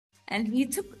and he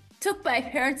took my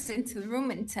parents into the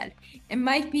room and said, it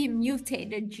might be a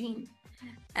mutated gene.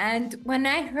 And when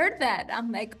I heard that,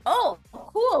 I'm like, oh,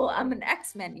 cool, I'm an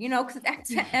X-Men, you know, because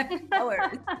X-Men have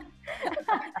powers.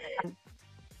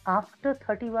 After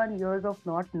 31 years of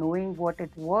not knowing what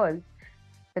it was,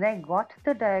 when I got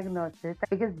the diagnosis,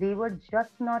 because they were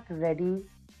just not ready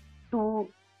to,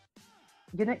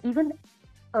 even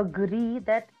agree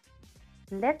that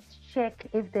let's check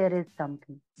if there is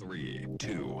something. 3,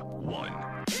 2,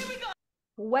 1.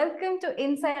 Welcome to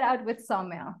Inside Out with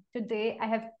Soumya. Today, I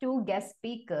have two guest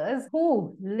speakers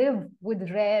who live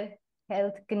with rare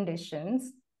health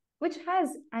conditions, which has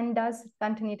and does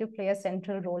continue to play a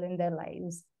central role in their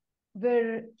lives.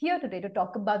 We're here today to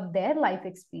talk about their life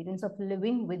experience of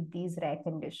living with these rare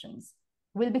conditions.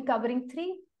 We'll be covering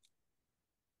three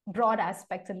broad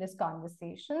aspects in these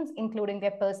conversations, including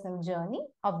their personal journey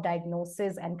of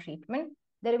diagnosis and treatment,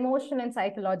 their emotional and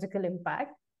psychological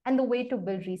impact, and the way to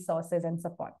build resources and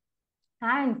support.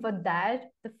 And for that,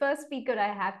 the first speaker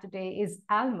I have today is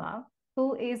Alma,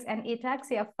 who is an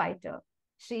ataxia fighter.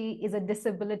 She is a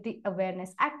disability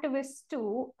awareness activist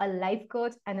too, a life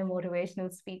coach, and a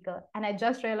motivational speaker. And I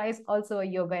just realized also a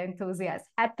yoga enthusiast.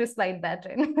 Had to slide that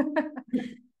in.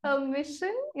 Her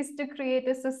mission is to create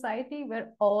a society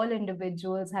where all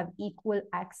individuals have equal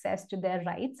access to their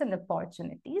rights and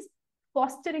opportunities,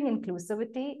 fostering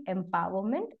inclusivity,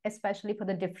 empowerment, especially for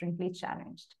the differently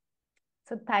challenged.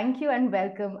 So thank you and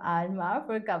welcome, Alma,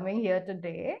 for coming here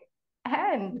today.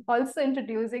 And also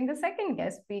introducing the second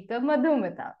guest speaker,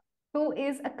 Madhumita, who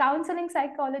is a counseling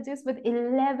psychologist with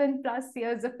 11 plus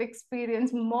years of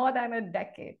experience, more than a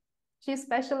decade. She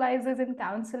specializes in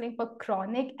counseling for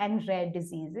chronic and rare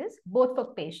diseases, both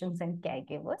for patients and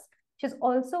caregivers. She's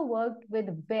also worked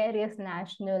with various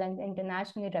national and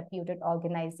internationally reputed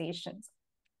organizations.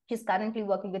 She's currently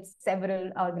working with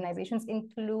several organizations,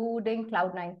 including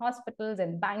Cloud9 Hospitals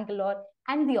in Bangalore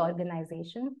and the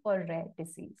Organization for Rare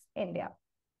Disease, India.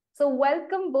 So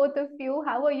welcome both of you.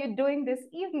 How are you doing this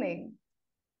evening?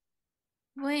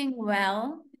 Doing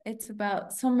well.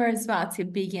 Summer is about to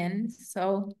begin.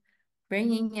 So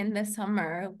bringing in the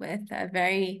summer with a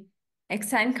very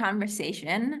exciting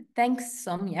conversation. Thanks,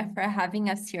 Soumya, for having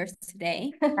us here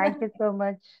today. Thank you so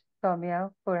much,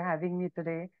 Soumya, for having me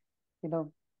today.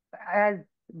 As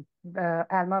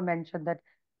Alma mentioned, that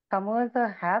summers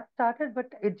have started, but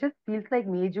it just feels like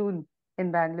May, June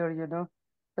in Bangalore. I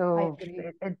So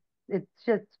agree. it's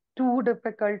just too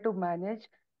difficult to manage.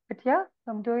 But yeah,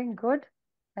 I'm doing good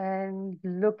and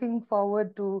looking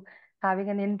forward to having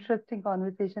an interesting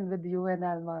conversation with you and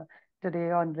Alma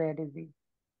today on rare disease.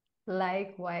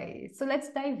 Likewise. So let's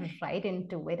dive right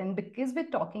into it. And because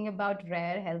we're talking about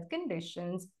rare health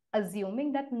conditions,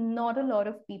 assuming that not a lot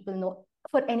of people know,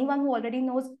 for anyone who already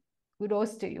knows,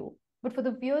 kudos to you. But for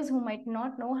the viewers who might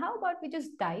not know, how about we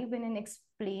just dive in and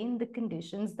explain the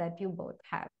conditions that you both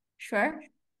have? Sure.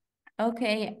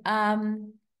 Okay.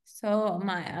 So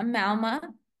I'm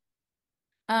Alma.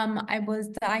 I was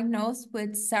diagnosed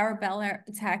with cerebellar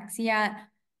ataxia.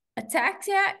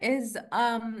 Ataxia is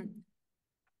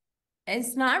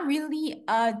it's not really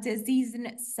a disease in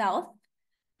itself.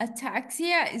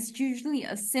 Ataxia is usually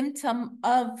a symptom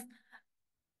of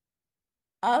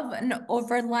an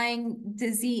overlying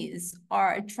disease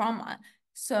or a trauma.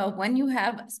 So when you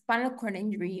have spinal cord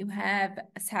injury, you have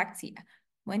ataxia.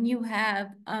 When you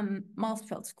have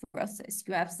multiple sclerosis,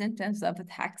 you have symptoms of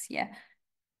ataxia.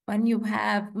 When you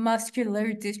have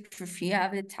muscular dystrophy, you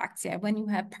have ataxia. When you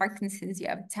have Parkinson's, you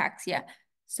have ataxia.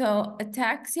 So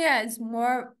ataxia is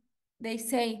more, they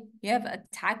say you have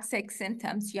ataxic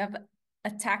symptoms, you have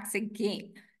ataxic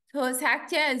gait. So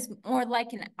ataxia is more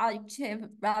like an adjective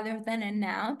rather than a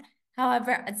noun.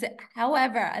 However, as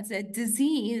a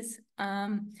disease,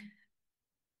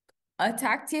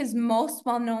 ataxia is most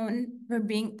well known for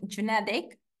being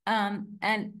genetic,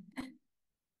 and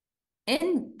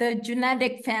in the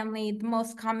genetic family, the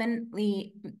most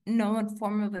commonly known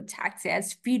form of ataxia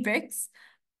is Friedreich's.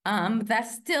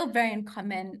 That's still very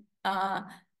uncommon.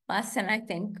 Less than,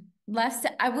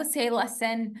 I would say less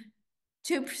than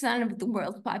 2% of the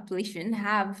world's population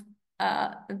have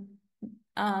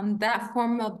that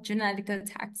form of genetic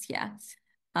ataxia.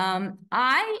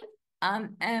 I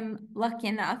am lucky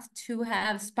enough to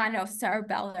have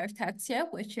spinocerebellar ataxia,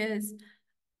 which is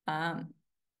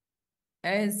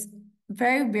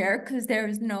very rare because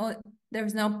there's no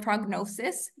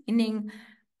prognosis, meaning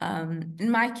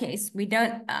in my case, we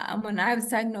don't, when I was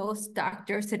diagnosed,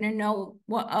 doctors didn't know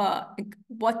what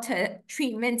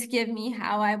treatment to give me,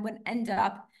 how I would end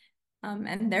up.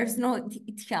 And there's no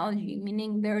etiology,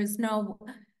 meaning there's no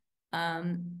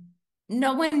one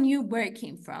knew where it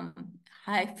came from,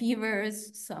 high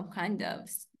fevers, some kind of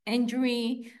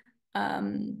injury. I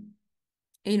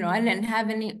didn't have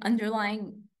any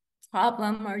underlying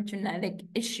problem or genetic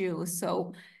issue.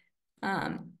 So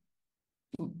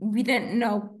we didn't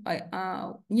know,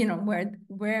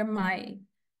 where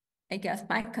I guess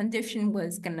my condition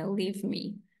was gonna leave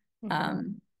me.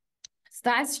 So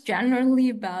that's generally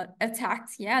about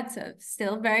ataxia. It's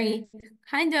still very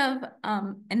kind of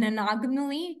an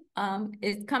anomaly.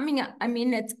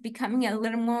 It's becoming a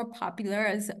little more popular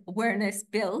as awareness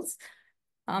builds,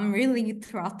 really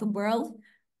throughout the world.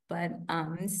 But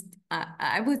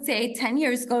I would say 10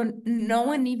 years ago, no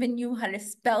one even knew how to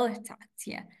spell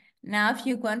ataxia. Now, if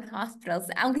you go in hospitals,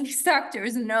 at least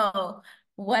doctors know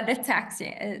what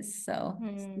ataxia is. So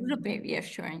it's a little bit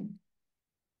reassuring.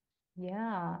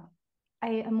 Yeah.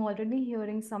 I am already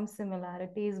hearing some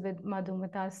similarities with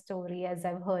Madhumita's story as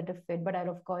I've heard of it, but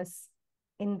I'll of course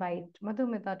invite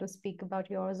Madhumita to speak about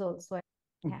yours also.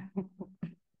 Yeah.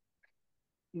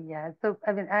 Yeah, so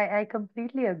I mean, I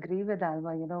completely agree with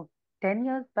Alma. 10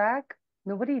 years back,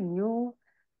 nobody knew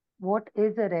what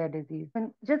is a rare disease.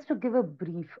 And just to give a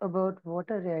brief about what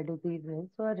a rare disease is.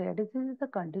 So, a rare disease is a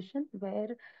condition where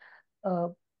uh,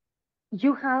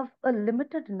 you have a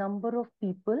limited number of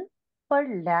people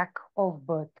per lakh of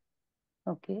birth.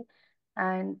 Okay.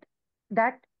 And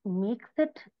that makes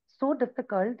it so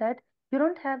difficult that you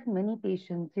don't have many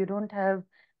patients, you don't have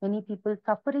many people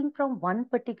suffering from one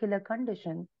particular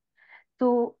condition.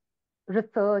 So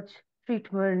research,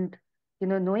 treatment,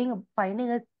 knowing,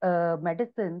 finding a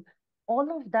medicine, all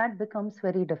of that becomes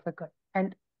very difficult.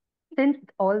 And since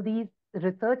all these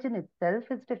research in itself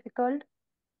is difficult,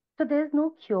 so there's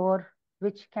no cure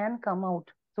which can come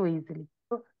out so easily.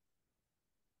 So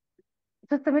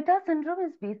Scimitar syndrome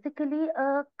is basically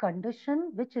a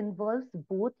condition which involves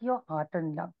both your heart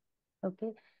and lung.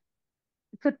 Okay.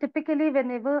 So typically,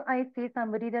 whenever I say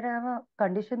somebody that I have a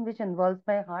condition which involves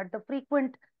my heart,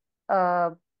 uh,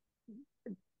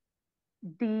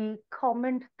 the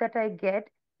comment that I get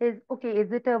is, okay,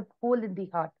 is it a hole in the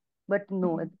heart? But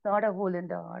no, it's not a hole in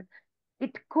the heart.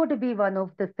 It could be one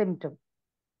of the symptoms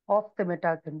of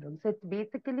Scimitar syndrome. So it's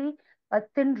basically a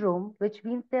syndrome, which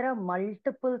means there are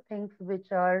multiple things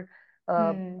which are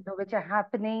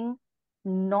happening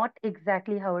not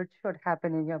exactly how it should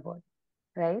happen in your body,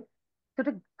 right? So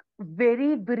to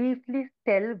very briefly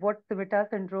tell what Scimitar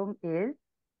syndrome is,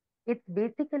 it's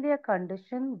basically a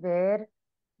condition where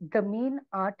the main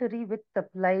artery which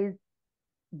supplies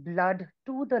blood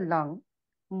to the lung,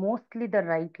 mostly the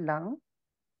right lung,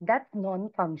 that's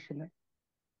non-functional.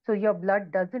 So your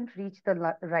blood doesn't reach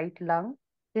the right lung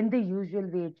in the usual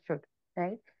way it should,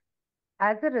 right?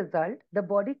 As a result, the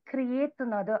body creates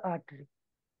another artery.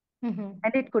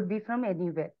 And it could be from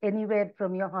anywhere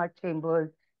from your heart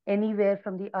chambers, anywhere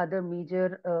from the other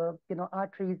major,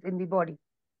 arteries in the body.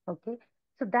 Okay.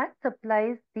 So that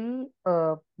supplies the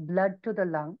blood to the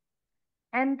lung.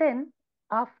 And then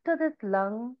after this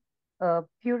lung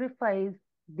purifies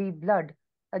the blood,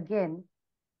 again,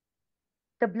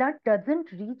 the blood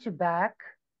doesn't reach back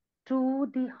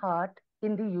to the heart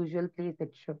in the usual place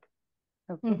it should.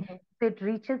 Okay. So it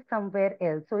reaches somewhere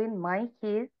else. So in my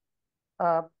case,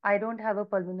 I don't have a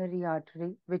pulmonary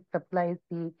artery which supplies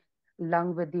the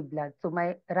lung with the blood. So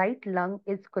my right lung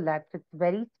is collapsed. It's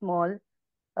very small,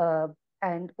 uh,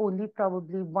 and only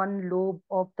probably one lobe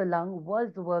of the lung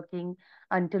was working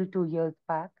until 2 years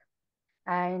back.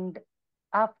 And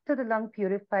after the lung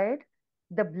purified,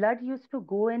 the blood used to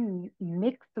go and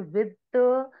mix with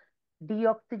the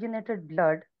deoxygenated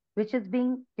blood, which is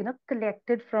being,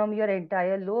 collected from your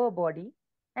entire lower body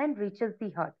and reaches the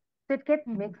heart. So it gets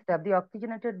mixed up. The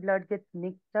oxygenated blood gets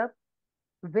mixed up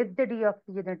with the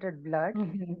deoxygenated blood,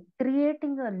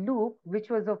 creating a loop which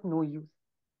was of no use.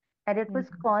 And it was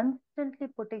constantly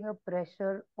putting a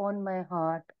pressure on my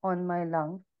heart, on my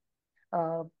lungs.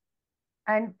 Uh,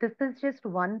 and this is just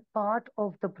one part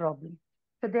of the problem.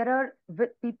 So there are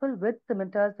people with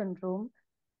Scimitar syndrome,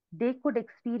 they could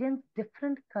experience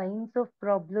different kinds of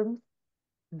problems,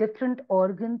 different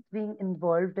organs being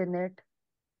involved in it.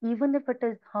 Even if it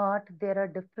is heart, there are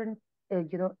different,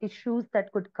 issues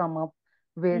that could come up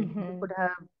with. You could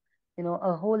have,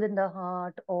 a hole in the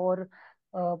heart, or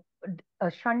uh, a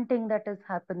shunting that is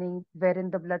happening wherein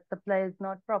the blood supply is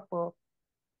not proper.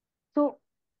 So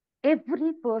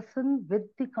every person with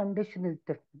the condition is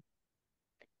different.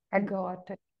 And Got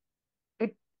it.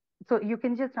 it, so you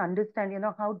can just understand,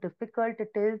 how difficult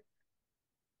it is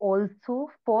also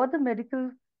for the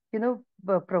medical,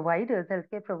 providers,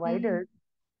 healthcare providers,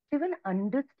 to even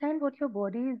understand what your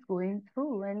body is going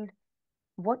through and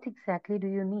what exactly do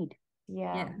you need.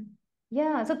 Yeah. Yeah.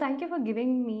 Yeah, so thank you for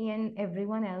giving me and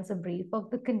everyone else a brief of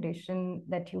the condition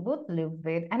that you both live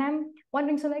with. And I'm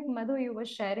wondering, so like Madhu, you were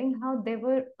sharing how there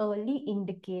were early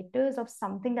indicators of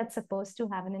something that's supposed to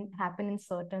happen in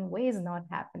certain ways not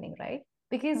happening, right?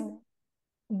 Because Mm.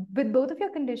 with both of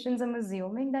your conditions, I'm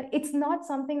assuming that it's not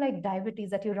something like diabetes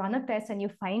that you run a test and you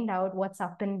find out what's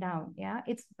up and down. Yeah,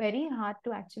 it's very hard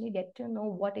to actually get to know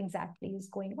what exactly is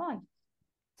going on.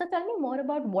 So tell me more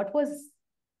about what was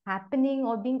happening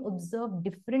or being observed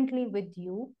differently with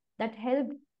you that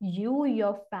helped you,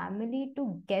 your family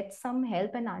to get some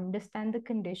help and understand the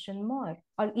condition more,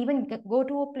 or even go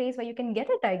to a place where you can get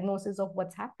a diagnosis of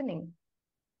what's happening.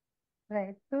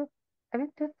 Right. So, I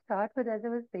mean, to start with, as I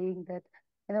was saying that,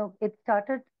 it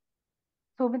started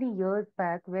so many years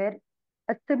back where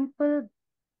a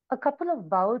couple of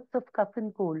bouts of cough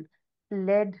and cold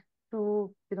led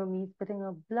to, me spitting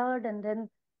up blood and then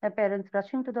my parents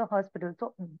rushing to the hospital.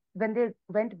 So when they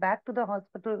went back to the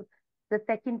hospital the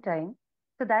second time,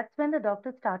 so that's when the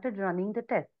doctor started running the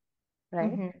test,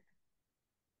 right? Mm-hmm.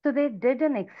 So they did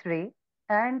an X-ray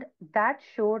and that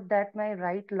showed that my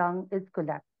right lung is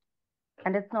collapsed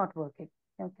and it's not working.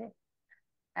 Okay.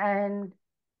 And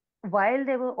while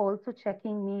they were also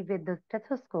checking me with the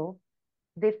stethoscope,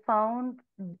 they found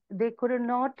they could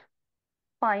not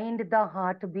find the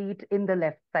heartbeat in the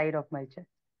left side of my chest.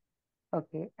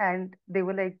 Okay. And they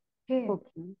were like, Okay.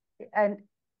 okay. And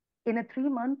in a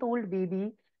 3-month-old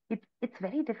baby, it's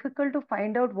very difficult to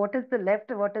find out what is the left,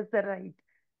 what is the right.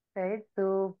 Right.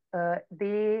 So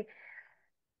they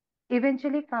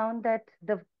eventually found that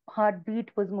the heartbeat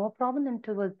was more prominent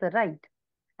towards the right.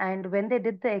 And when they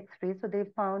did the X-ray, so they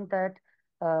found that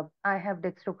I have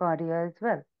dextrocardia as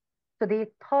well. So they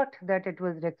thought that it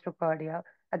was dextrocardia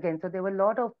again. So there were a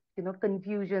lot of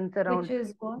confusions Which around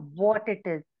is what? what it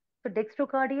is. So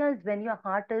dextrocardia is when your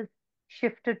heart is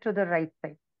shifted to the right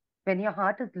side, when your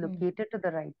heart is Mm. located to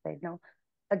the right side. Now,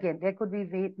 again, there could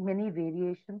be many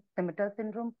variations. Scimitar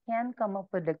syndrome can come up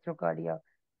with dextrocardia,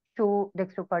 show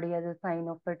dextrocardia as a sign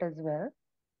of it as well.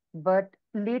 But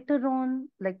later on,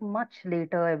 like much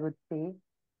later, I would say,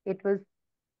 it was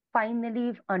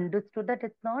finally understood that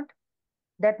it's not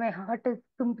that my heart is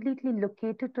completely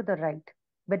located to the right.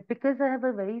 But because I have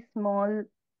a very small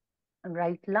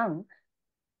right lung,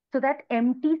 so that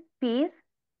empty space,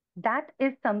 that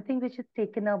is something which is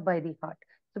taken up by the heart.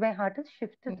 So my heart is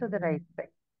shifted to the right Mhm.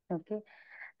 side. Okay.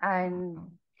 And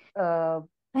Wow. uh,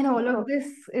 And all of so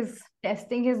this is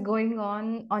testing is going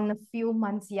on a few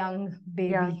months young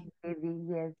young baby. baby,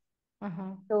 yes.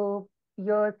 Uh-huh. So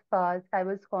years passed. I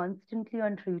was constantly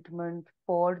on treatment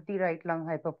for the right lung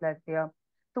hyperplasia.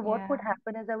 So what Yeah. would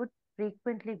happen is I would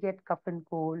frequently get cough and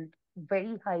cold,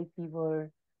 very high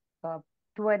fever, uh,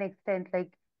 to an extent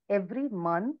like every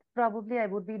month probably I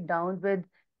would be down with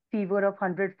fever of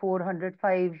 104,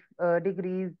 105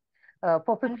 degrees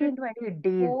for 15, 20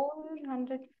 days. 104,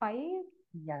 105?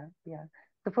 Yeah, yeah.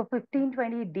 So for 15,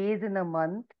 20 days in a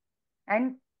month,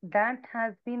 and that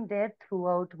has been there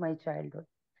throughout my childhood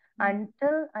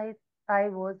until I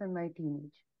was in my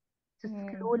teenage. So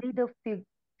Mm. slowly the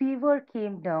fever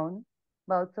came down,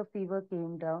 bouts of fever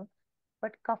came down,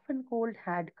 but cough and cold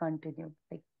had continued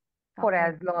like for Cough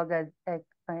and as long as I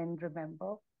can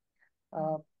remember.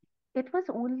 Uh, it was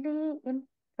only in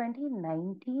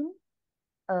 2019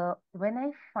 when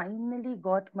I finally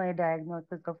got my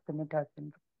diagnosis of Scimitar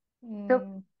syndrome. So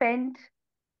mm. spent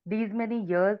these many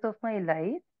years of my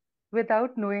life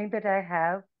without knowing that I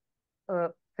have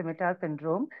Scimitar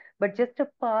syndrome, but just a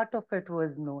part of it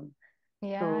was known.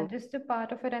 Yeah, So, just a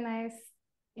part of it. And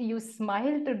you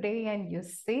smile today and you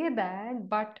say that,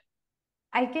 but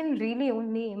I can really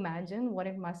only imagine what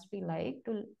it must be like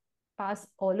to pass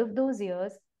all of those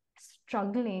years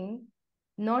struggling,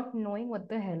 not knowing what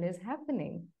the hell is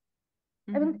happening.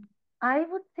 I mean, Mhm. I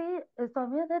would say,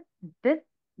 Soumya, that this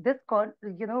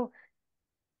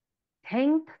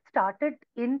thing started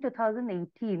in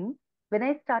 2018 when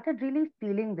I started really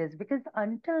feeling this because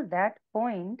until that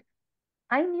point,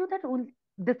 I knew that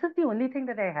this is the only thing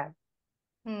that I have,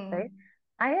 right? Hmm.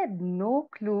 I had no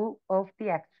clue of the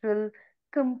actual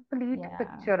complete Yeah,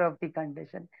 picture of the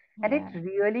condition. And it yeah.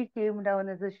 really came down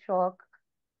as a shock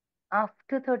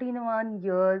after 31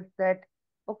 years that,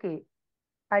 okay,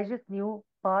 I just knew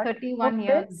part of 31 this,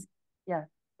 years. yeah,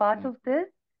 part Hmm. of this,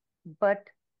 but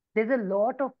there's a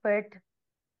lot of it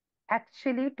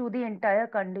actually to the entire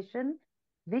condition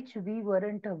which we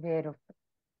weren't aware of.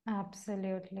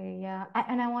 Absolutely, yeah.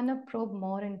 And I want to probe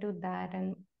more into that.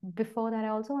 And before that, I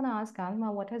also want to ask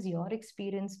Alma, what has your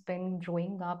experience been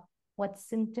growing up? What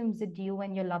symptoms did you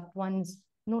and your loved ones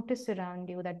notice around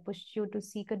you that pushed you to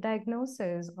seek a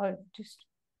diagnosis or just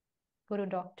go to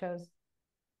doctors?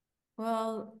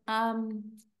 Well,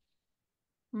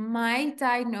 my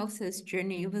diagnosis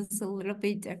journey was a little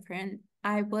bit different.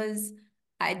 I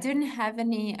didn't have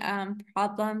any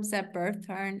problems at birth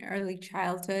or in early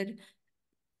childhood.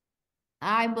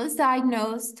 I was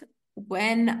diagnosed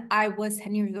when I was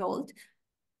 10 years old.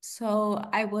 So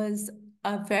I was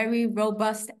a very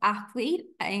robust athlete,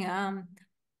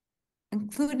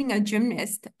 including a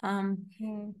gymnast. Till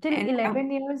And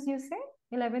 11 years, you say?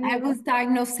 11 I years was of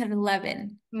diagnosed at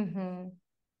 11.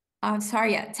 Mm-hmm.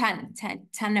 Sorry, yeah, 10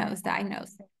 I was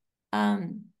diagnosed.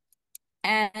 Um,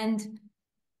 and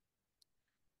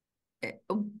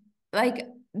like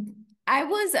I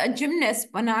was a gymnast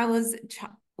when I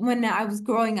was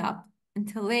growing up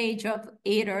until the age of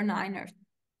 8 or 9 or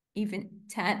even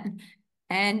 10.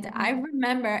 And I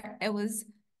remember it was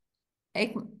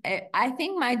like, I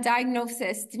think my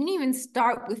diagnosis didn't even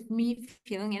start with me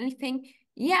feeling anything.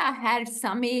 Yeah, I had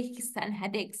some aches and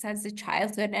headaches as a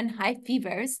childhood and high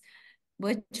fevers,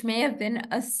 which may have been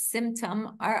a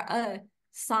symptom or a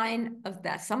sign of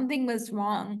that something was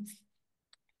wrong.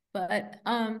 But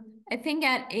I think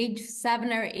at age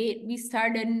 7 or 8, we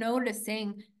started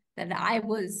noticing that I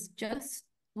was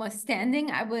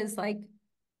standing. I was like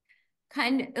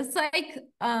it's like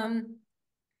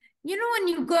when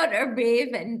you go to a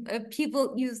rave and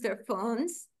people use their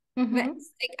phones, Mm-hmm.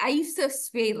 that's like I used to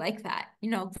sway like that,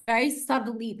 very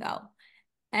subtly though.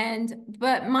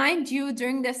 But mind you,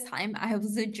 during this time, I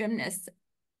was a gymnast,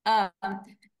 um,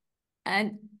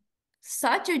 and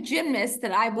such a gymnast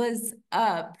that I was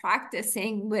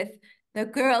practicing with the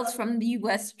girls from the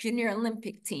U.S. Junior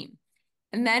Olympic team,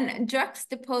 and then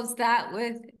juxtapose that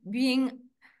with being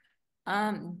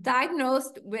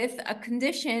diagnosed with a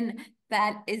condition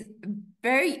that is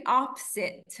very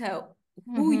opposite to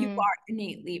who you Mm-hmm. are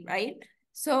innately, right?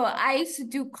 So I used to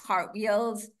do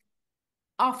cartwheels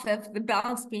off of the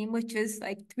balance beam, which is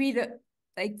like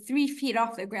 3 feet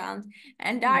off the ground.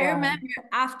 And I Wow. remember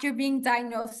after being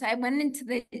diagnosed, I went into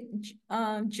the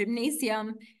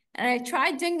gymnasium and I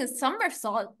tried doing a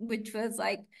somersault, which was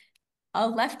like a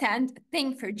left hand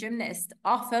thing for gymnast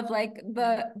off of like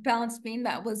the balance beam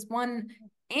that was 1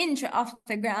 inch off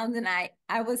the ground, and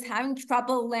I was having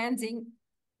trouble landing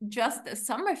just a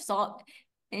somersault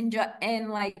in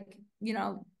like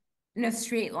in a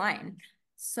straight line.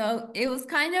 So it was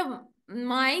kind of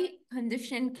my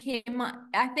condition came on.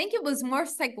 I think it was more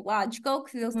psychological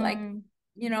because it was like Mm.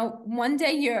 one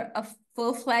day you're a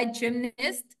full-fledged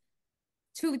gymnast,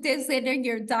 2 days later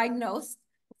you're diagnosed,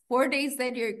 4 days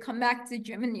later you come back to the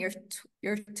gym and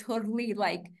you're totally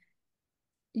like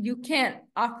you can't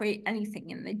operate anything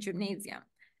in the gymnasium.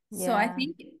 So I Yeah.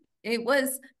 think it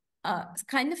was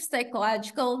kind of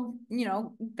psychological,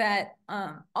 that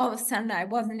all of a sudden I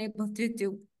wasn't able to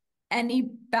do any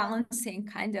balancing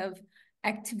kind of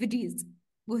activities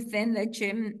within the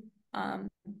gym.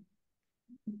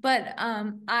 But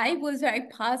I was very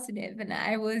positive and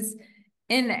I was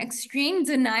in extreme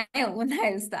denial when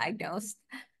I was diagnosed.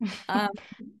 Um,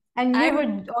 And you I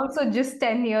were also just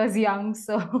 10 years young,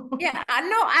 so. Yeah, I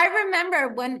know. I remember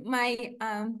when my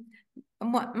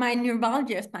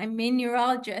neurologist, my main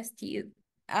neurologist, he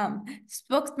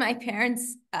spoke to my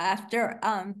parents after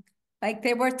like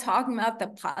they were talking about the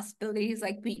possibilities.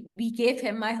 Like we gave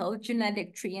him my whole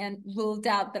genetic tree and ruled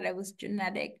out that I was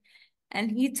genetic. And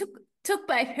he took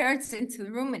my parents into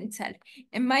the room and said,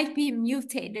 it might be a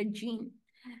mutated gene.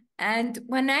 And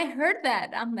when I heard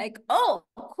that, I'm like, oh,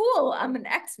 cool. I'm an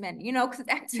X-Men, because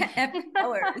X-Men have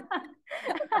powers.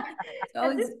 So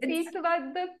That just speaks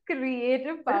about the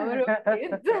creative power of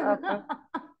kids.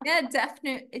 yeah,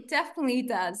 definitely, it definitely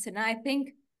does. And I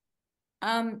think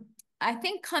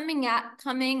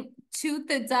coming to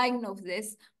the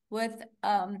diagnosis with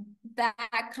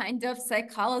that kind of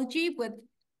psychology, with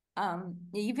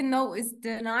even though it's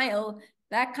denial,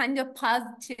 that kind of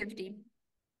positivity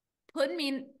put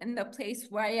me in the place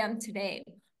where I am today,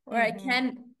 where I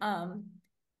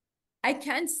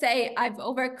can say I've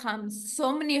overcome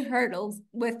so many hurdles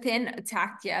within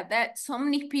Ataxia that so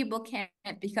many people can't,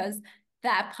 because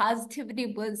that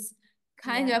positivity was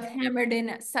kind of Yeah, hammered in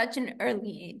at such an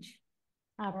early age.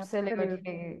 Absolutely.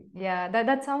 absolutely. Yeah,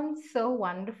 that sounds so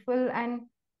wonderful.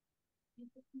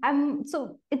 And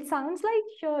so it sounds like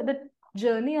the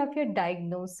journey of your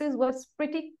diagnosis was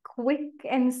pretty quick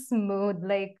and smooth.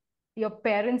 Like your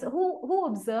parents who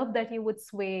observed that you would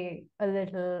sway a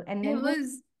little, and It then who.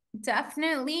 was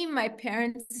definitely my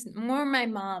parents, more my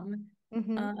mom.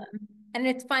 Mm-hmm. Um, and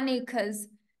it's funny because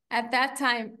at that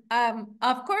time,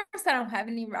 of course, I don't have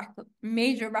any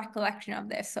major recollection of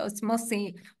this. So it's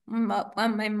mostly what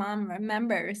my mom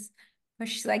remembers. But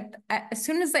she's like, as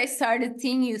soon as I started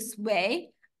seeing you sway,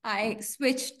 I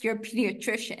switched your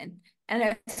pediatrician. And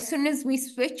as soon as we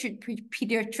switched your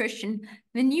pediatrician,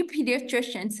 the new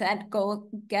pediatrician said, go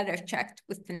get her checked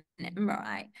with an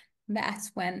MRI.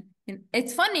 That's when,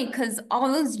 it's funny because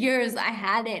all those years I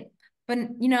had it, but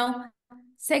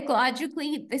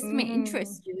psychologically, this may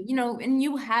interest you, and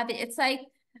you have it. It's like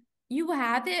you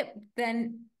have it,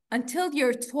 then until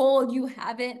you're told you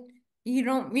have it, you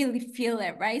don't really feel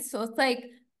it, right? So it's like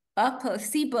a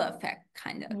placebo effect,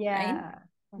 kind of, right? Yeah.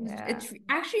 It's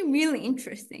actually really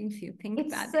interesting if you think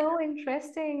It's about it. so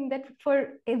interesting that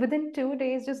within 2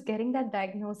 days, just getting that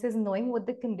diagnosis, knowing what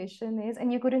the condition is,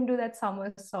 and you couldn't do that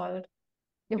somersault.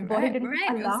 Your body Right, didn't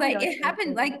right. It was allow like it yourself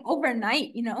happened to. like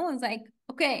overnight, It was like,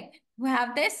 okay, you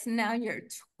have this, now you're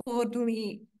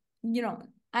totally,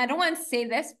 I don't want to say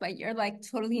this, but you're like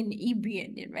totally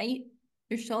inebriated, right?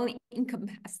 You're totally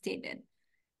incapacitated.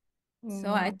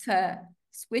 So I had to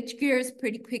switch gears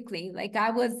pretty quickly. Like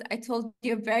I told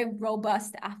you, a very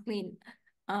robust athlete.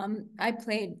 I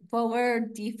played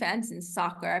forward, defense, and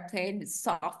soccer. I played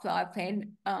softball. I played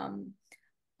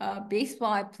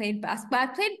baseball. I played basketball. I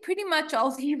played pretty much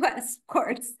all the U.S.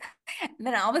 sports. And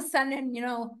then all of a sudden,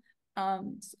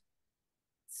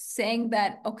 saying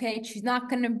that okay, she's not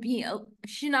gonna be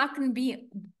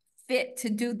fit to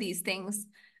do these things.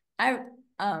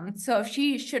 So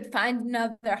she should find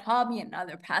another hobby,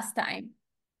 another pastime.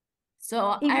 So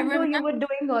I Even though remember, you were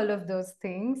doing all of those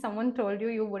things, someone told you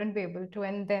you wouldn't be able to,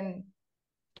 and then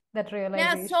that yeah.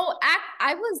 realization. So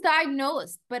I was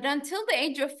diagnosed, but until the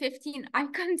age of 15, I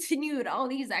continued all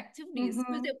these activities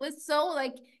because it was so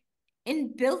like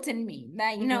inbuilt in me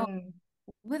that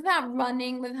without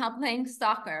running, without playing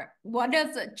soccer, what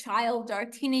does a child or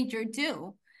a teenager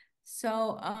do?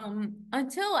 So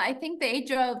until I think the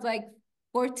age of like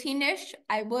 14-ish,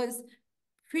 I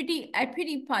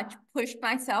pretty much pushed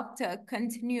myself to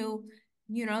continue,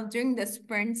 doing the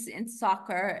sprints in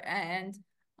soccer and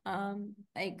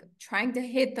like trying to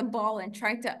hit the ball and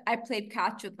I played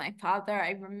catch with my father.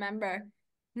 I remember,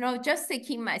 just to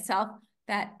keep myself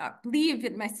that believe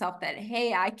in myself that,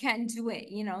 hey, I can do it,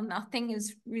 nothing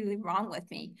is really wrong with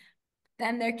me.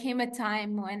 Then there came a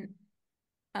time when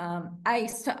I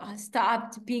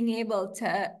stopped being able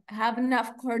to have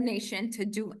enough coordination to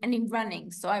do any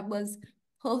running. So I was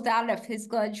pulled out of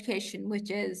physical education,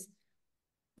 which is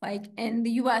like in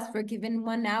the US, we're given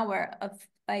 1 hour of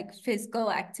like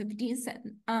physical activities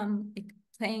and like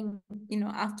playing,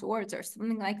 outdoors or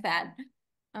something like that.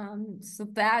 So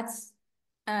that's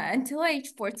until age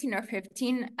 14 or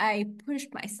 15, I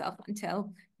pushed myself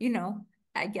until,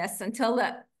 I guess until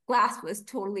the glass was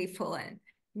totally full and,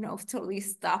 totally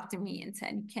stopped me and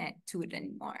said, you can't do it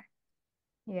anymore.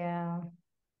 Yeah.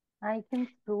 I can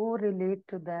so relate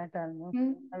to that, Alma.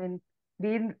 I mean,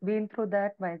 been through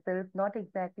that myself, not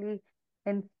exactly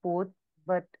in sports,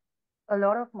 but a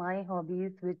lot of my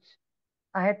hobbies, which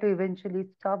I had to eventually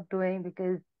stop doing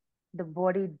because the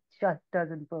body just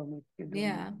doesn't permit you doing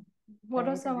Yeah. it, What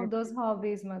are right? some of those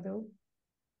hobbies, Madhu?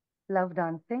 Love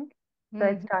dancing. So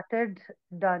I started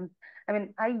dance. I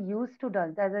mean, I used to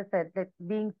dance, as I said, that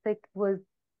being sick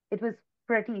it was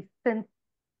pretty since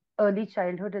early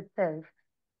childhood itself.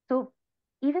 So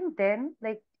even then,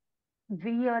 like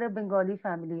we are a Bengali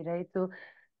family, right? So,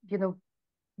 you know,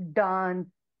 dance,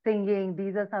 singing,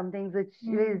 these are some things which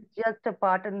is just a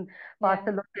part and Yeah.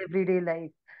 parcel of everyday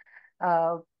life.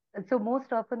 Uh, so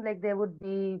most often, like there would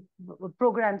be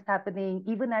programs happening,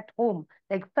 even at home,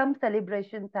 like some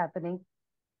celebrations happening.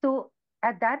 So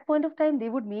at that point of time, they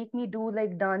would make me do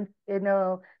like dance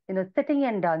sitting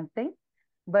and dancing.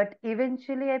 But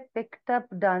eventually, I picked up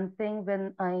dancing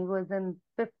when I was in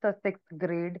fifth or sixth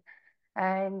grade,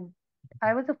 and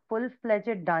I was a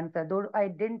full-fledged dancer, though I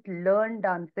didn't learn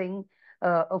dancing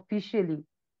officially,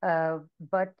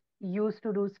 but used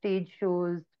to do stage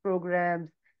shows,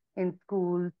 programs in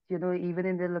schools, even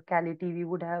in the locality, we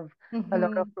would have a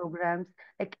lot of programs.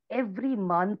 Like every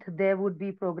month, there would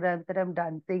be programs that I'm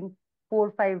dancing,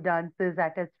 4, 5 dances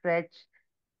at a stretch.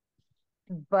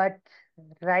 But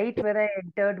right when I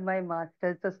entered my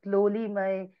master's, so slowly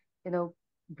you know,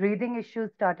 breathing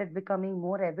issues started becoming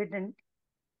more evident,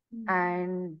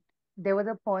 and there was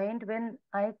a point when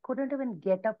I couldn't even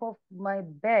get up off my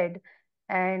bed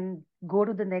and go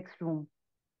to the next room,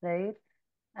 right?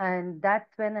 And that's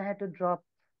when I had to drop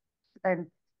and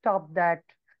stop that,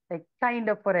 like kind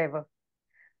of forever.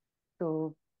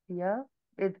 So yeah,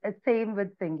 it's same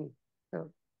with singing.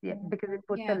 So yeah, because it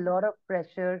puts a Yeah. lot of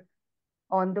pressure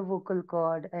on the vocal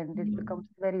cord and it becomes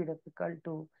very difficult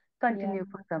to Yeah. continue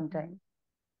for some time.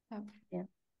 Yeah.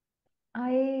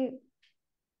 I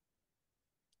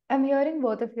am hearing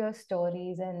both of your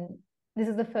stories, and This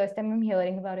is the first time I'm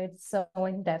hearing about it so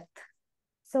in depth.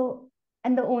 So,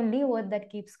 and the only word that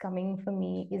keeps coming for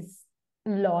me is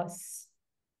loss.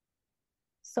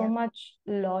 So Yeah. much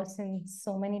loss in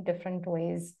so many different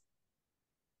ways,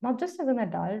 not just as an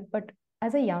adult, but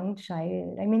as a young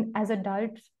child. I mean, as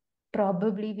adults,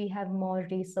 probably we have more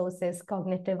resources,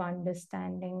 cognitive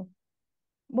understanding.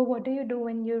 But what do you do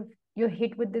when you're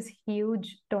hit with this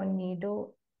huge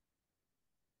tornado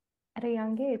at a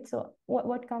young age? So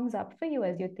what comes up for you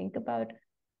as you think about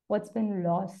what's been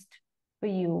lost for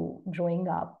you growing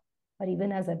up or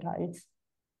even as adults?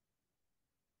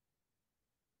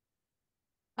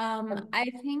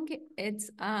 I think it's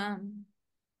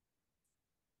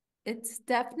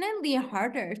definitely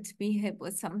harder to be hit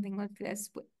with something like this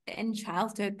in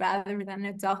childhood rather than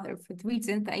adulthood for the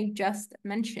reasons that you just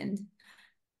mentioned.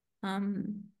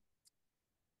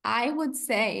 I would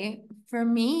say for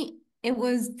me, it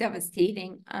was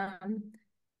devastating.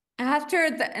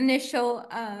 After the initial,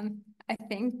 I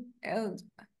think it was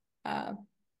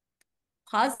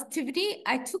positivity,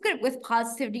 I took it with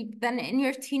positivity, but then in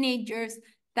your teenagers,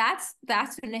 that's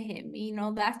when it hit me,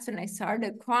 that's when I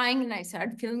started crying and I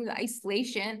started feeling the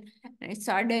isolation and I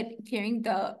started hearing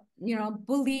the,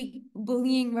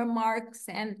 bullying remarks,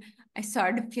 and I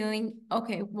started feeling,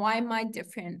 okay, why am I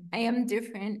different? I am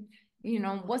different.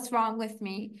 What's wrong with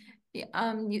me?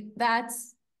 I think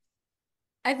that's,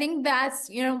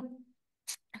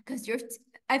 because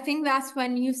I think that's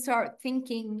when you start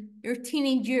thinking your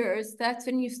teenage years, that's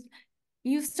when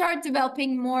you start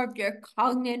developing more of your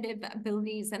cognitive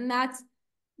abilities, and that's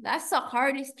the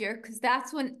hardest year, because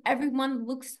that's when everyone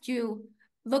looks to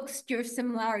your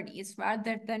similarities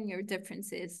rather than your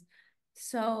differences.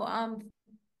 So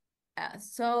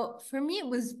for me, it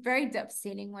was very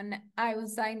devastating when I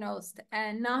was diagnosed,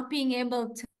 and not being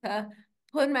able to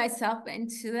put myself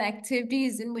into the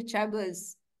activities in which I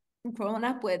was grown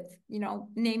up with,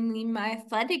 namely my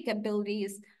athletic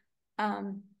abilities.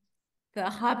 The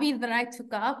hobby that I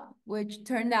took up, which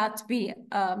turned out to be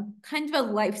kind of a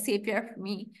lifesaver for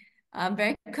me,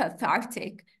 very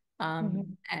cathartic,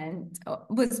 Mhm. and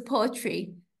was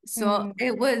poetry. So Mm.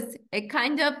 it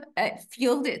kind of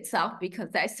fueled itself,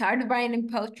 because I started writing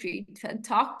poetry to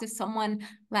talk to someone,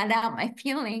 let out my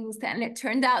feelings, and it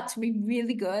turned out to be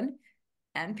really good.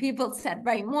 And people said,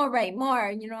 write more.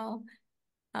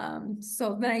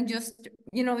 So then I just,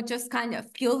 it just kind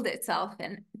of fueled itself,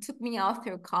 and it took me all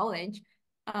through college.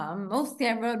 Mostly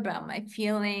I wrote about my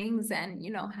feelings and,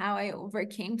 how I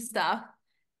overcame stuff.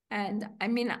 And I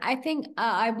mean, I think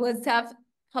I was have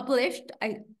published,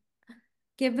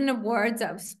 given awards,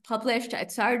 I was published. I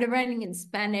started writing in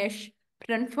Spanish,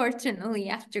 but unfortunately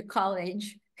after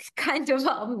college, it kind of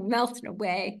all melted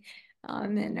away.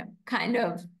 And kind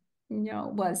of,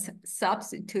 was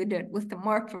substituted with a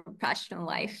more professional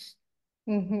life.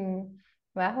 Mm-hmm.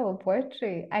 Wow,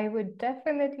 poetry. I would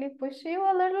definitely push you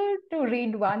a little to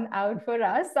read one out for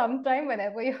us sometime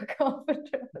whenever you're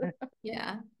comfortable.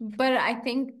 Yeah, but I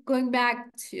think going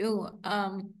back to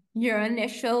your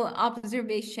initial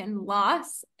observation,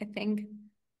 loss, I think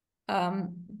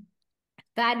um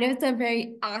that is a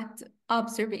very apt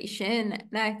observation.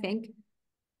 And I think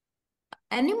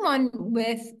anyone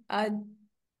with a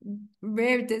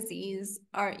rare disease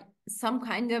or some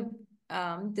kind of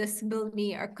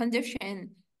disability or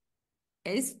condition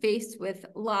is faced with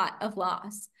a lot of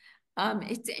loss.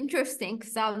 It's interesting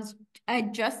because I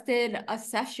just did a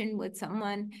session with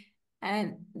someone,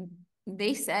 and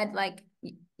they said, like,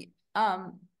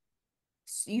 um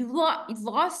you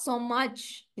lost so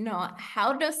much,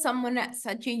 how does someone at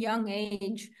such a young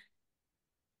age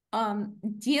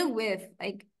deal with,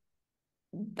 like,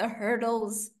 the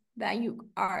hurdles that you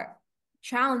are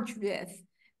challenged with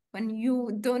when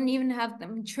you don't even have the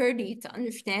maturity to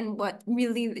understand what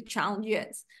really the challenge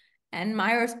is. And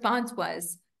my response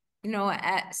was,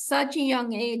 at such a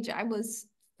young age, I was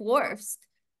forced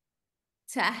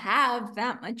to have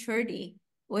that maturity,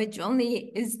 which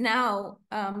only is now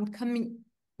coming,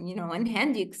 in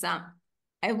handy, because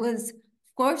I was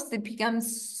forced to become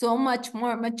so much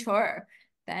more mature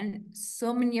than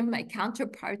so many of my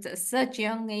counterparts at such a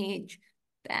young age,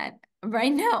 that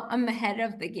right now I'm ahead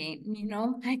of the game.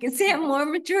 I can say I'm more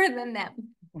mature than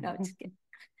them. No, just kidding.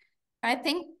 I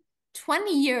think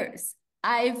 20 years,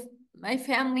 my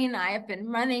family and I have been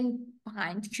running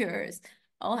behind cures.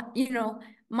 Oh,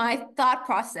 my thought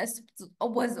process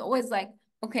was always like,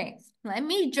 okay, let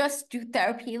me just do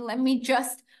therapy. Let me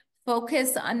just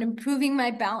focus on improving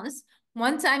my balance.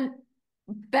 Once I'm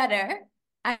better,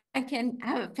 I can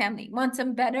have a family. Once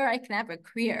I'm better, I can have a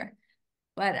career.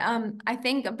 But I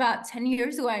think about 10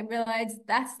 years ago, I realized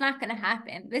that's not going to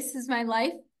happen. This is my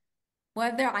life.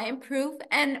 whether I improve,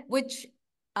 and which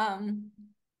um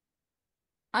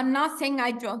I'm not saying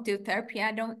I don't do therapy.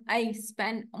 I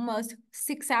spend almost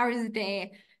 6 hours a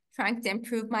day trying to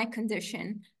improve my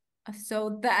condition.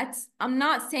 So I'm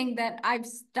not saying that I've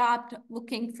stopped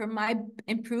looking for my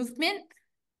improvement,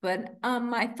 but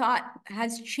my thought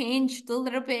has changed a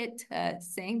little bit,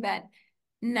 saying that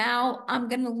now I'm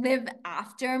gonna live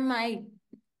after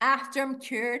I'm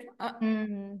cured.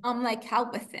 Mm, I'm like, hell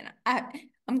with it.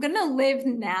 I'm gonna live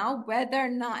now, whether or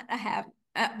not I have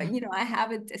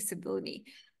a disability,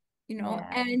 yeah.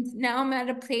 and now I'm at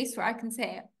a place where I can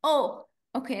say, oh,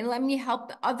 okay, let me help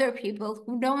the other people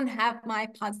who don't have my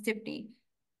positivity.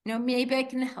 Maybe I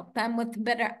can help them with a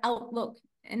better outlook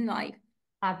in life.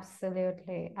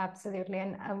 Absolutely, absolutely.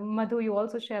 And Madhu, you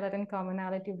also share that in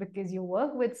commonality because you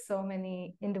work with so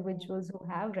many individuals who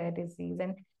have rare disease.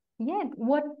 And yet,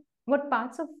 what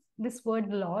parts of this word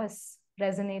loss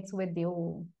resonates with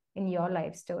you in your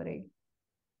life story?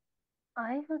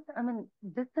 I mean,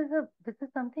 this is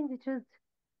something which is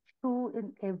true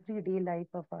in everyday life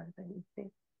of ours, I would say,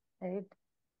 right?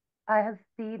 I have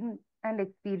seen and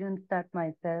experienced that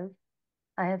myself.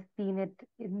 I have seen it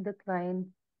in the clients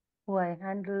who I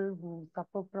handle who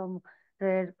suffer from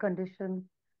rare conditions.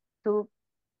 So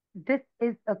this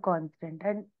is a constant.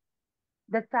 And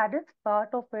the saddest part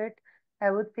of it,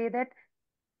 I would say that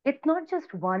it's not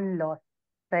just one loss,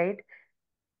 right?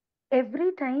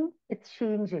 Every time it's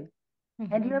changing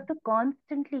and you Mm-hmm. have to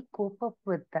constantly cope up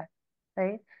with that,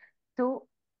 right? So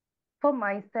for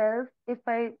myself, if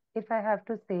I have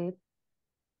to say,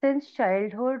 since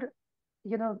childhood,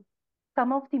 you know,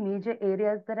 some of the major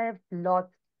areas that I've lost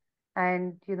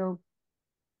and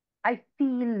I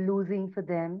feel losing for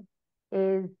them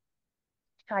is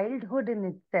childhood in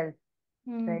itself,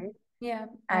 Mm, right? Yeah,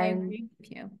 I And agree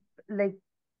with you. like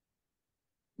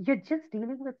you're just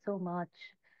dealing with so much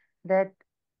that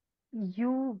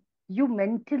you you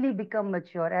mentally become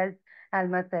mature, as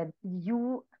Alma said.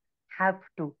 You have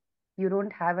to. You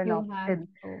don't have an you have option,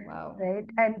 to, wow. right?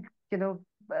 And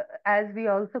as we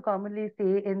also commonly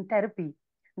say in therapy,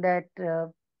 that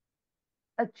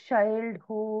a child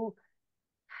who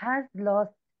has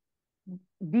lost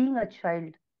being a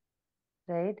child,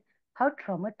 right? How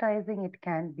traumatizing it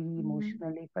can be Mhm.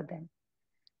 emotionally for them.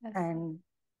 Yes. And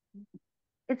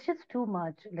it's just too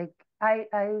much. Like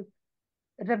I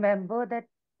remember that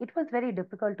it was very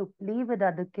difficult to play with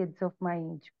other kids of my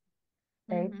age,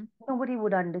 right? Hmm. Nobody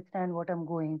would understand what I'm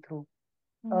going through.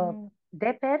 Uh, Mm,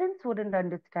 their parents wouldn't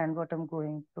understand what I'm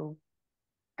going through.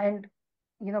 And,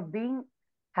 being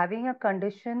having a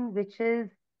condition which is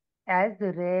as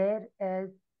rare as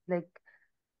like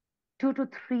 2 to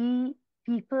 3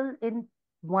 people in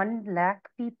 1 lakh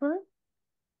people,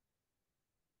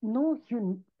 no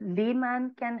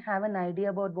layman can have an idea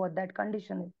about what that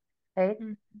condition is, right?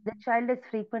 The child is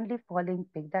frequently falling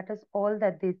sick. That is all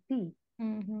that they see.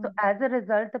 So mm-hmm. as a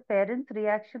result, the parents'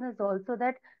 reaction is also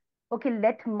that, okay,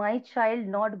 let my child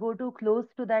not go too close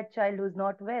to that child who's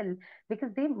not well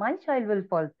because my child will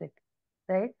fall sick,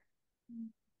 right?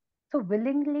 So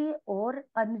willingly or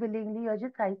unwillingly, you're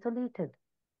just isolated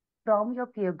from your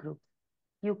peer groups.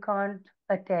 You can't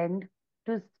attend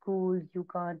to school. You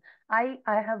can't. I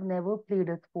have never played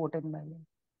a sport in my life.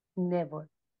 Never,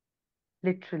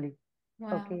 literally.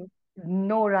 Wow. Okay.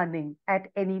 No running at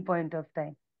any point of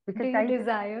time Do because you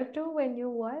desire to when you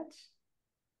watch?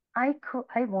 I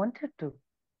wanted to.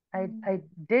 Mm, I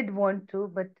did want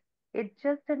to, but it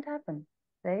just didn't happen,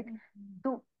 right? mm,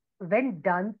 So when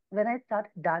I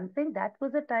started dancing, that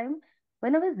was a time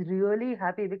when I was really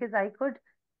happy because I could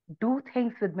do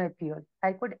things with my peers.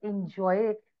 I could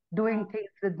enjoy doing Wow.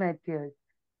 things with my peers,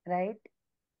 right?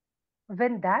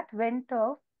 When that went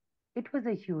off, it was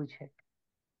a huge hit.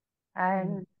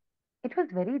 mm. And it was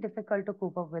very difficult to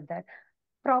cope up with that.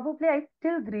 Probably I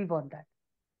still grieve on that.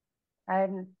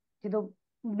 And,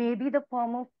 maybe the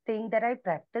form of thing that I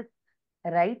practice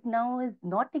right now is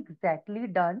not exactly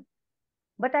done,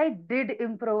 but I did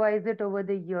improvise it over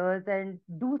the years and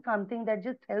do something that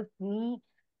just helps me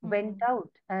vent Mm, out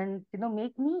and,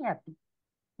 make me happy.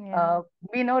 yeah. Uh,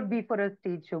 may not be for a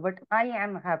stage show, but I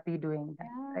am happy doing that,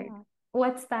 right? Yeah.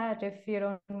 What's that, if you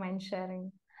don't mind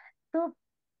sharing? So,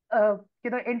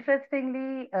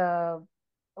 interestingly,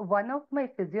 one of my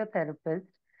physiotherapists,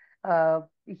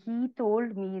 he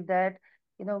told me that,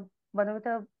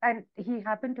 Madhumita, and he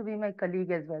happened to be my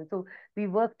colleague as well. So we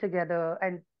worked together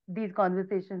and these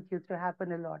conversations used to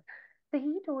happen a lot. So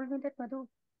he told me that, Madhu,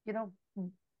 you know,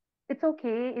 it's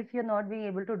okay if you're not being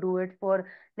able to do it for,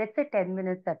 let's say, 10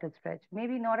 minutes at a stretch.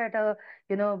 Maybe not at a,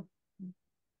 you know,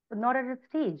 not at a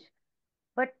stage,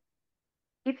 but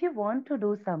if you want to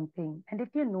do something, and if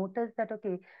you notice that,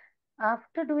 okay,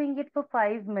 after doing it for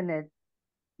 5 minutes,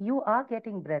 you are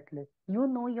getting breathless. You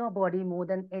know your body more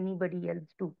than anybody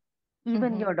else do,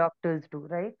 even Mm-hmm. your doctors do,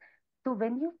 right? So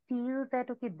when you feel that,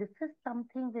 okay, this is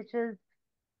something which is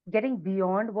getting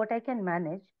beyond what I can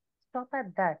manage, stop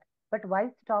at that. But why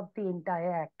stop the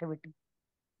entire activity?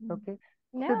 Okay.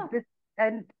 So Yeah. this,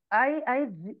 and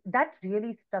that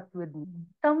really stuck with me.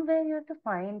 Somewhere you have to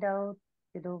find out,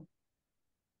 you know,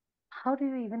 how do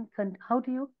you how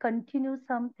do you continue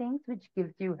some things which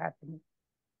gives you happiness?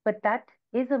 But that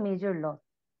is a major loss,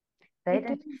 right? It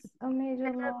And is a major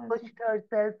let her loss. pushed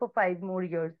herself for 5 more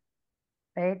years,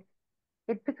 right?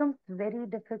 It becomes very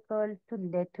difficult to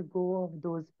let go of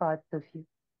those parts of you.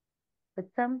 But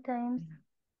sometimes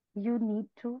you need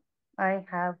to. I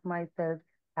have myself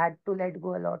had to let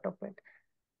go a lot of it.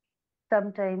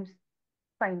 Sometimes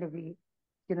find a way,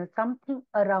 something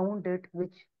around it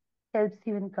which helps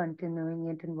you in continuing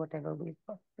it in whatever way is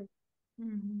possible.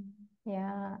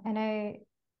 Yeah. And I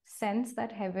sense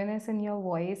that heaviness in your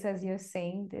voice as you're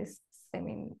saying this. I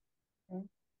mean, Right?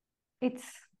 it's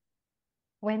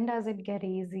when does it get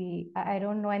easy? I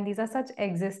don't know. And these are such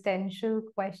existential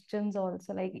questions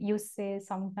also. Like you say,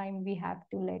 sometimes we have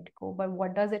to let go, but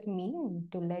what does it mean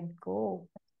to let go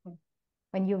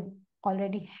when you've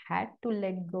already had to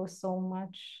let go so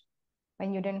much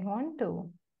when you didn't want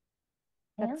to?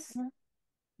 Yeah, That's, yeah,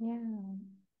 yeah.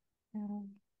 Yeah.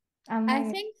 Am I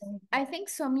I? think I think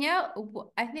Soumya,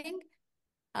 I think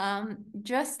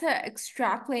just to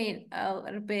extrapolate a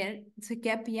little bit to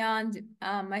get beyond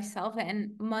myself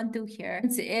and Madhu here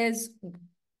is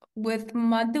with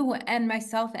Madhu and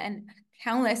myself and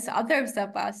countless others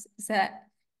of us is that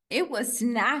it was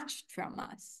snatched from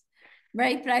us,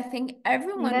 right? But I think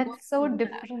everyone goes That's so through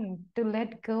that. different to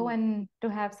let go and to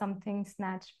have something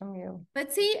snatched from you.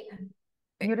 But see,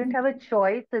 you didn't have a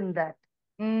choice in that.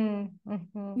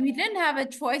 Mm-hmm. we didn't have a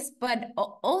choice, but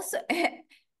also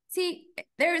see,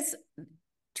 there's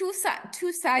two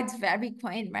sides of every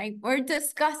coin, right? We're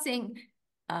discussing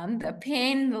the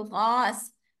pain, the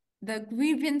loss, the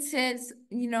grievances,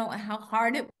 how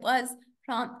hard it was.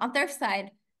 From the other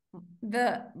side,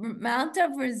 the amount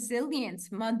of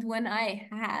resilience Madhu and I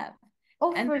have,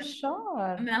 Oh, and for the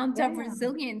sure. amount of Yeah.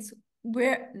 resilience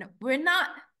we're not,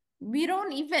 we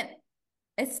don't even,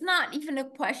 it's not even a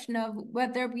question of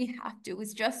whether we have to,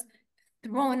 it's just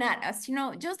thrown at us,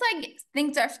 just like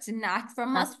things are snatched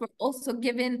from us, we're also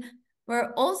given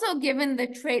the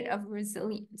trait of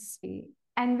resilience.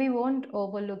 And we won't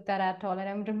overlook that at all. And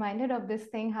I'm reminded of this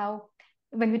thing how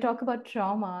when we talk about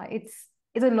trauma, it's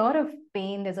a lot of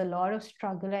pain, there's a lot of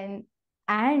struggle, and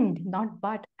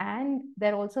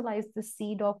there also lies the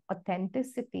seed of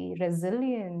authenticity,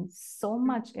 resilience, so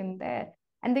much in there.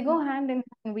 And they go hand in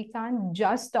hand. We can't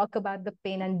just talk about the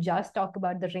pain and just talk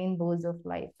about the rainbows of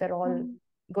life. They're all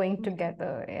going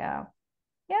together. Yeah.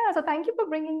 Yeah. So thank you for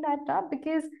bringing that up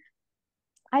because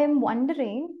I am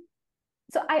wondering.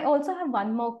 So I also have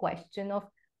one more question of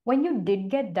when you did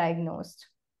get diagnosed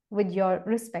with your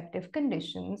respective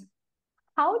conditions,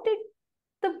 how did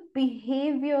the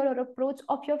behavior or approach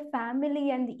of your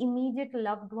family and the immediate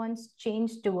loved ones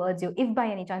change towards you, if by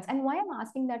any chance? And why I'm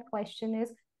asking that question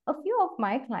is a few of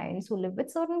my clients who live with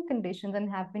certain conditions and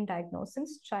have been diagnosed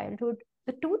since childhood,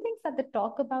 the two things that they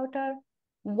talk about are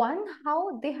one,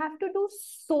 how they have to do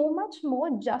so much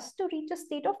more just to reach a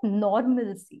state of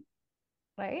normalcy,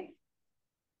 right?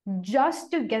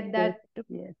 Just to get Yes, that.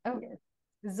 yes, Oh, yes.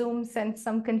 Zoom sent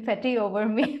some confetti over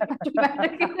me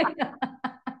automatically.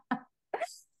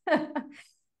 Correct.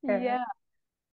 Yeah.